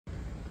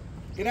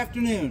Good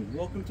afternoon.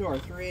 Welcome to our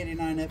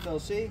 389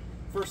 FLC.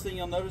 First thing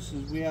you'll notice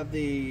is we have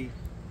the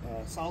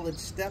solid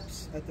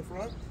steps at the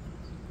front.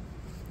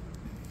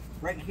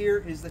 Right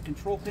here is the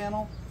control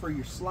panel for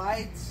your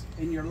slides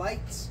and your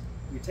lights,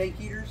 your tank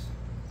heaters.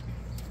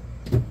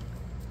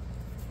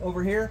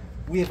 Over here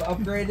we have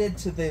upgraded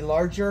to the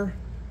larger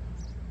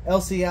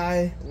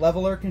LCI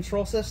leveler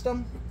control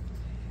system.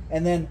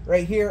 And then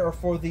right here are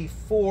for the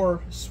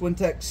 4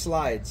 Swintech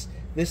slides.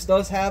 This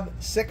does have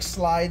 6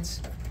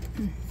 slides.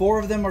 4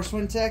 of them are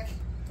Swintech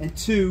and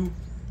 2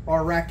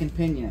 are rack and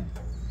pinion.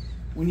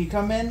 When you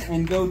come in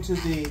and go to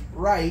the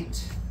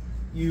right,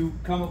 you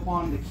come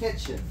upon the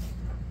kitchen.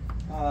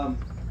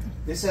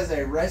 This has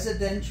a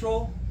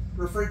residential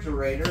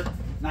refrigerator,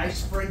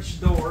 nice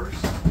French doors.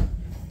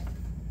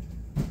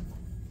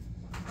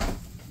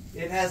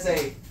 It has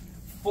a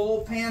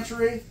full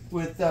pantry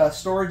with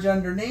storage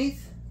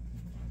underneath.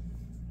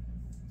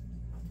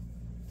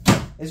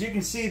 As you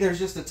can see, there's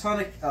just a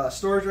ton of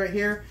storage right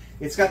here.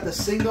 It's got the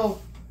single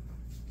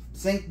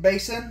sink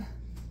basin,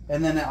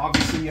 and then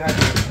obviously you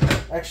have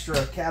your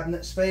extra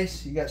cabinet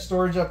space. You got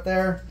storage up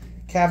there,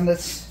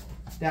 cabinets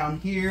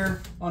down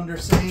here, under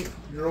sink,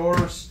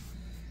 drawers,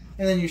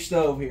 and then your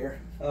stove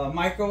here.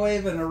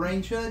 Microwave and a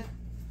range hood.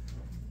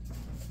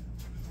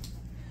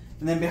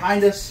 And then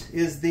behind us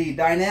is the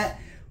dinette.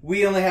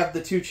 We only have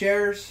the 2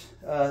 chairs.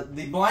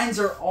 The blinds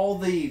are all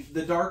the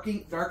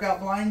dark out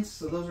blinds,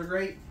 so those are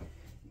great.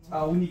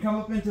 When you come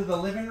up into the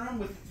living room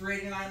with the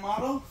 389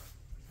 model,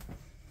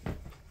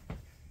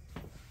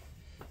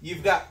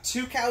 you've got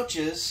 2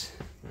 couches,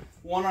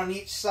 1 on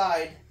each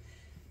side,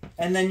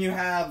 and then you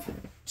have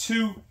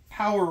 2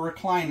 power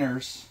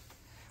recliners.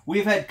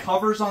 We've had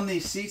covers on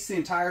these seats the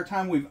entire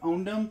time we've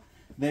owned them.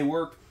 They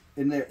work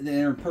and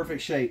they're in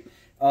perfect shape.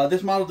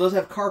 This model does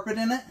have carpet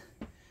in it.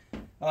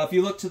 If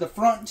you look to the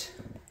front,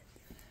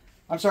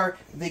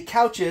 the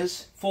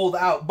couches fold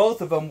out.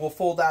 Both of them will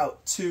fold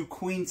out to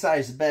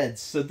queen-size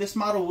beds. So this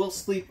model will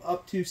sleep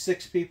up to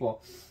 6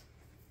 people.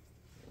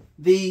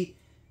 The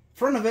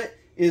front of it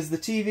is the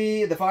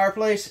TV, the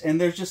fireplace, and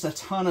there's just a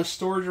ton of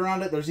storage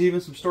around it. There's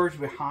even some storage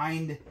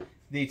behind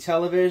the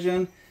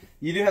television.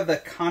 You do have the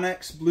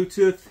Connex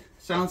Bluetooth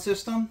sound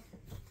system,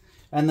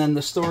 and then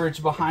the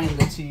storage behind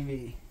the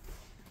TV.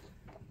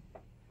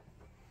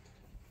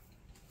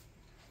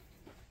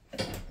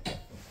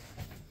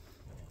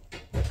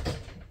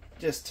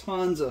 Just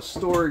tons of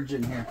storage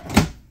in here.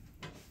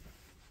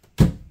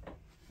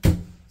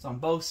 It's on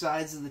both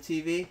sides of the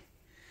TV.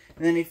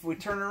 And then if we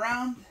turn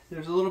around,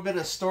 there's a little bit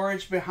of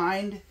storage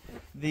behind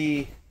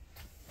the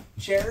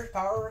chairs,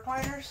 power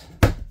recliners.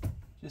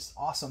 Just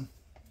awesome.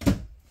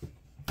 And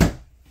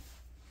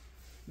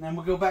then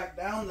we'll go back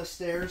down the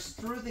stairs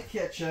through the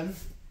kitchen.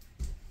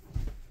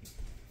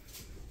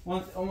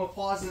 I'm gonna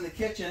pause in the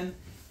kitchen.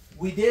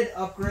 We did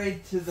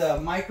upgrade to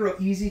the Micro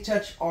Easy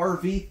Touch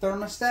RV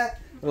thermostat.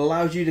 It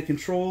allows you to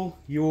control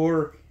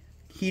your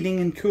heating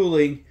and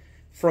cooling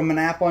from an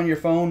app on your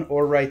phone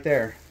or right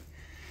there.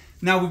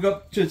 Now we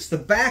go to the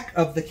back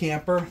of the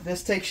camper.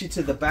 This takes you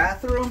to the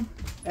bathroom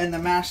and the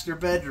master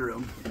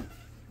bedroom.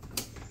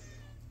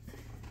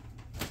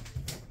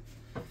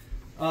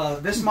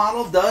 This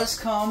model does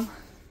come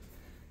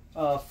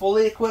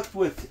fully equipped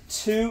with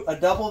a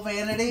double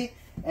vanity,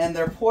 and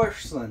they're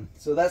porcelain,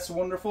 so that's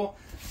wonderful.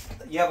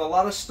 You have a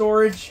lot of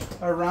storage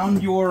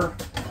around your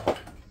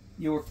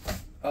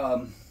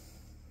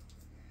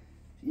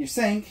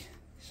sink,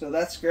 so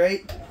that's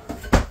great.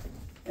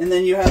 And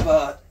then you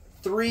have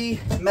 3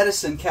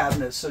 medicine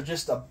cabinets, so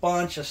just a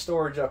bunch of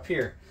storage up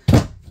here.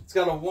 It's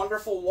got a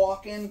wonderful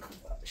walk-in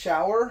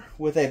shower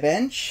with a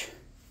bench,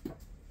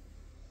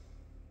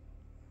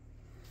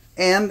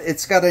 and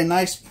it's got a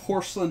nice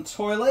porcelain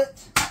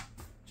toilet,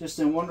 just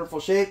in wonderful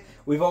shape.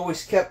 We've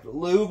always kept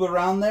lube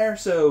around there,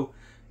 so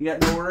you got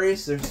no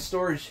worries. There's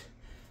storage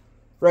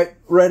right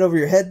over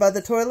your head by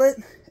the toilet,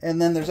 and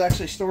then there's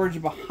actually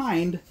storage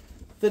behind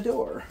the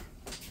door.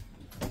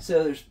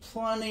 So there's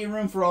plenty of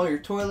room for all your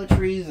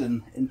toiletries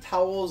and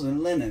towels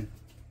and linen.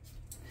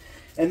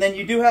 And then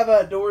you do have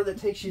a door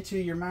that takes you to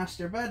your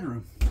master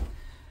bedroom.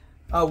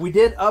 We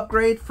did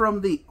upgrade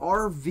from the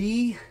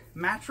RV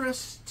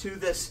mattress to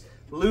this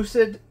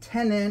Lucid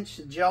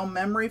 10-inch gel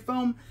memory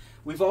foam.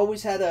 We've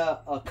always had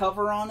a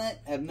cover on it.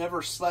 I've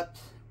never slept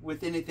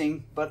with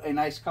anything but a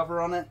nice cover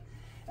on it.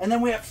 And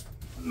then we have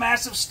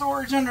massive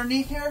storage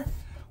underneath here.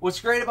 What's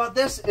great about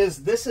this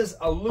is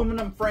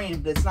aluminum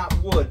framed. It's not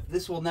wood.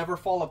 This will never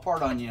fall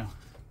apart on you.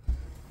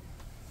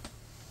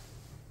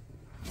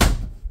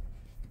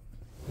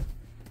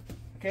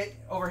 Okay,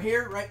 over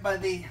here, right by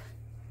the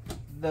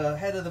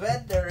head of the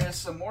bed, there is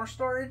some more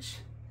storage.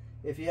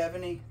 If you have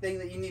anything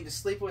that you need to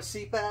sleep with,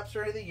 CPAPs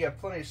or anything, you have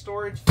plenty of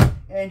storage,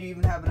 and you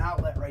even have an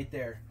outlet right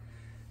there.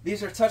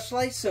 These are touch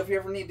lights, so if you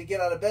ever need to get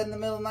out of bed in the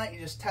middle of the night, you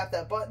just tap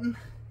that button.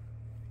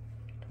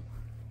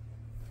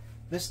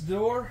 This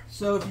door,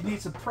 so if you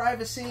need some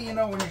privacy, you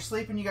know, when you're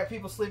sleeping, you got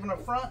people sleeping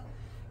up front,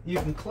 you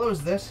can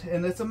close this,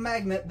 and it's a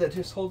magnet that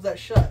just holds that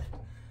shut.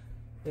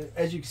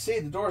 As you can see,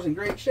 the door's in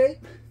great shape.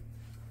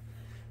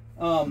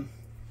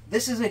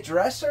 This is a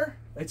dresser.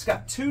 It's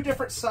got 2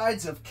 different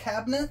sides of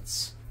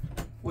cabinets,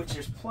 which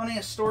is plenty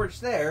of storage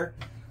there,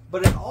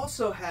 but it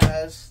also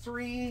has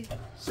 3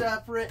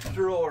 separate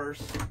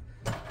drawers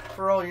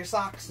for all your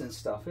socks and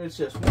stuff. It's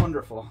just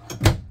wonderful.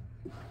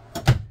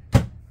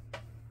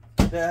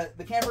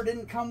 The camper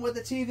didn't come with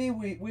a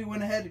TV. We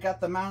went ahead and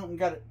got the mount and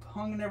got it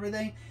hung and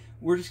everything.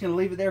 We're just going to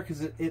leave it there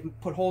because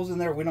it put holes in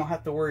there. We don't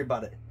have to worry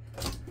about it.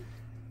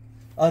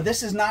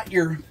 This is not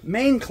your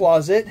main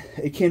closet.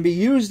 It can be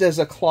used as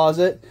a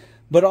closet,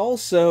 but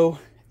also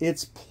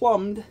it's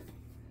plumbed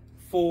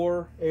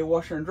for a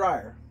washer and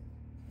dryer.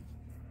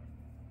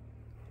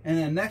 And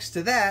then next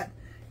to that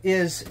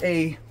is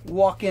a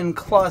walk-in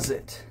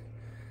closet.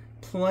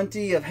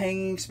 Plenty of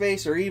hanging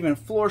space or even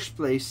floor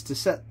space to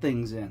set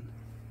things in.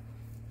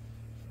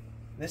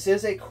 This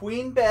is a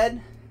queen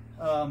bed.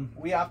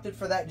 We opted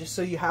for that just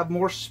so you have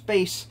more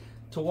space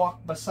to walk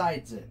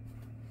besides it.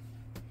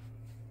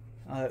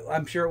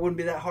 I'm sure it wouldn't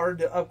be that hard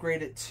to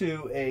upgrade it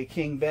to a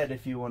king bed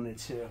if you wanted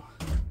to.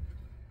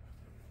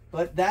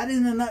 But that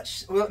in a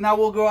nutshell. Now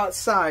we'll go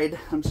outside.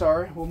 I'm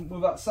sorry. We'll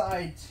move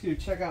outside to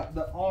check out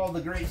all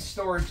the great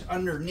storage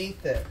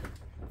underneath it.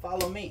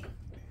 Follow me.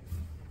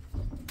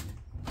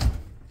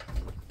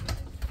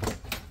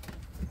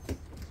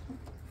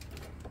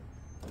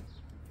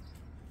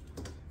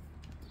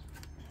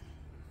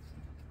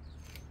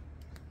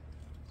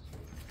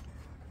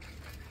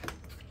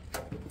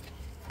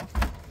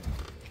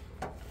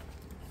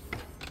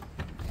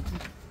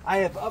 I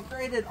have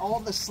upgraded all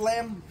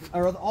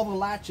the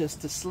latches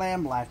to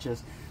slam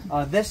latches.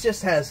 This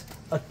just has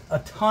a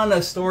ton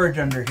of storage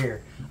under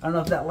here. I don't know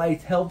if that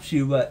light helps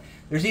you, but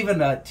there's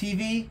even a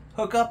TV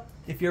hookup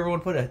if you ever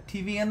want to put a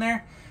TV in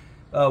there.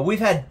 We've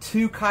had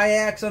 2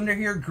 kayaks under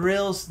here,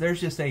 grills. There's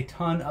just a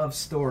ton of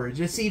storage.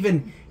 It's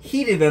even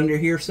heated under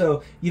here,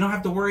 so you don't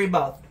have to worry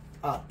about,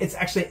 it's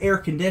actually air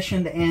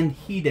conditioned and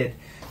heated.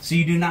 So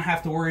you do not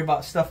have to worry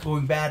about stuff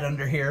going bad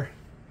under here.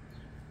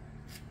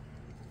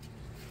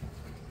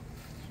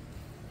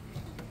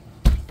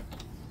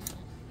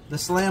 The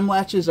slam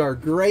latches are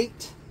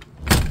great.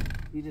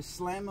 You just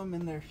slam them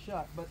and they're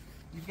shut, but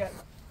you've got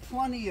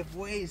plenty of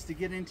ways to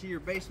get into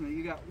your basement.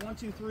 You got 1,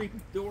 2, 3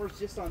 doors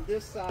just on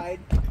this side.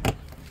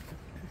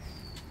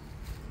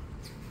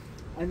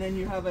 And then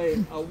you have a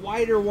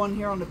wider one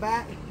here on the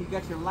back. You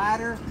got your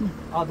ladder.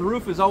 The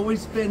roof has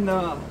always been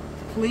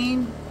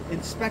cleaned,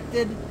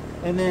 inspected,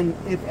 and then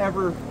if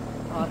ever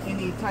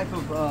any type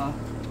of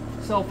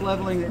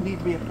self-leveling that needs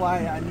to be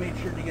applied, I made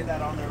sure to get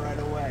that on there right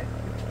away.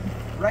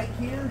 Right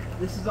here,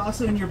 this is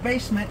also in your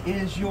basement,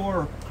 is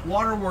your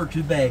waterworks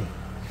bay.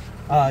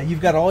 You've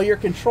got all your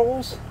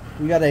controls.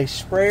 You got a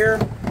sprayer,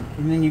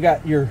 and then you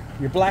got your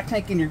black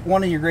tank and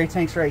one of your gray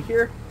tanks right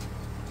here,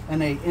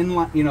 and a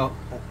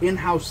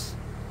in-house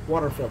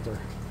water filter.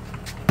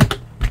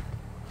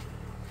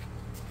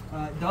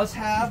 It does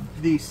have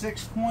the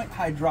 6-point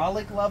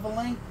hydraulic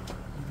leveling.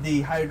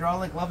 The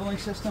hydraulic leveling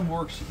system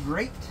works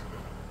great.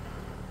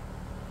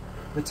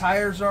 The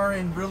tires are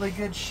in really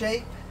good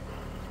shape.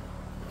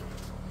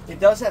 It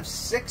does have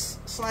 6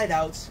 slide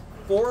outs.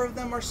 4 of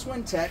them are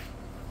Swintech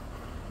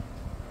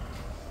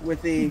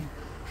with the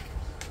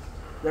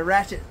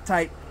ratchet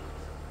type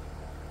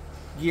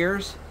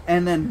gears,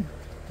 and then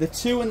the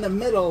 2 in the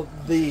middle,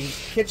 the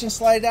kitchen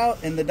slide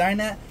out and the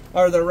dinette,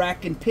 are the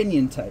rack and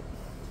pinion type.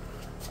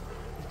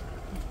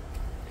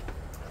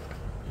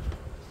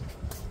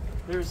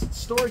 There's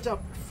storage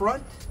up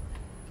front.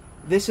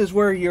 This is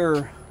where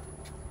your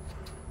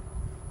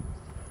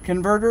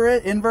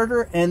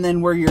inverter, and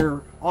then where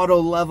your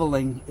auto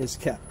leveling is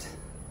kept.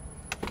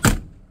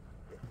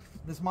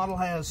 This model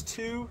has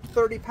 2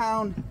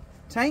 30-pound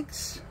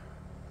tanks.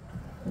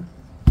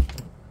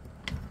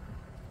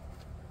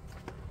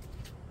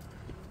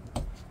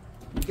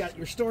 You got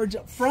your storage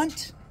up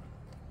front.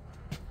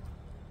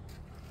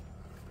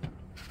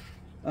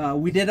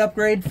 We did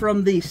upgrade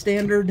from the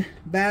standard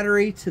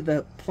battery to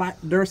the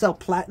Duracell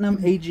Platinum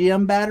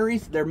AGM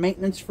batteries. They're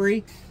maintenance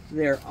free.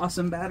 They're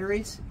awesome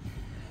batteries.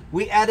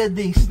 We added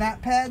the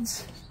snap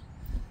pads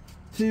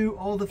to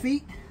all the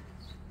feet.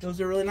 Those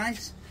are really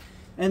nice.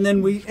 And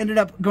then we ended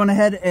up going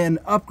ahead and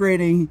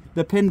upgrading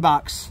the pin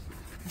box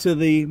to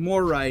the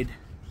MoreRide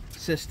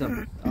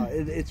system.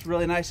 It's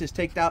really nice. It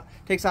takes out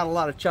a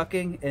lot of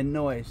chucking and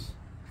noise.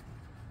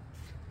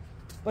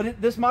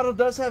 But this model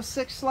does have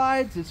 6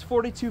 slides. It's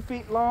 42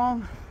 feet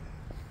long.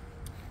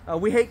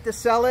 We hate to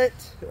sell it.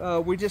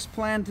 We just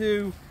plan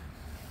to,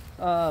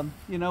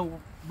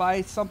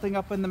 buy something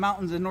up in the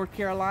mountains in North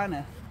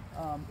Carolina.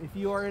 If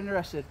you are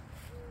interested,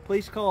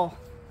 please call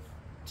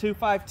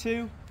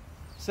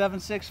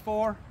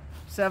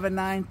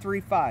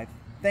 252-764-7935.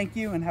 Thank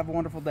you and have a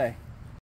wonderful day.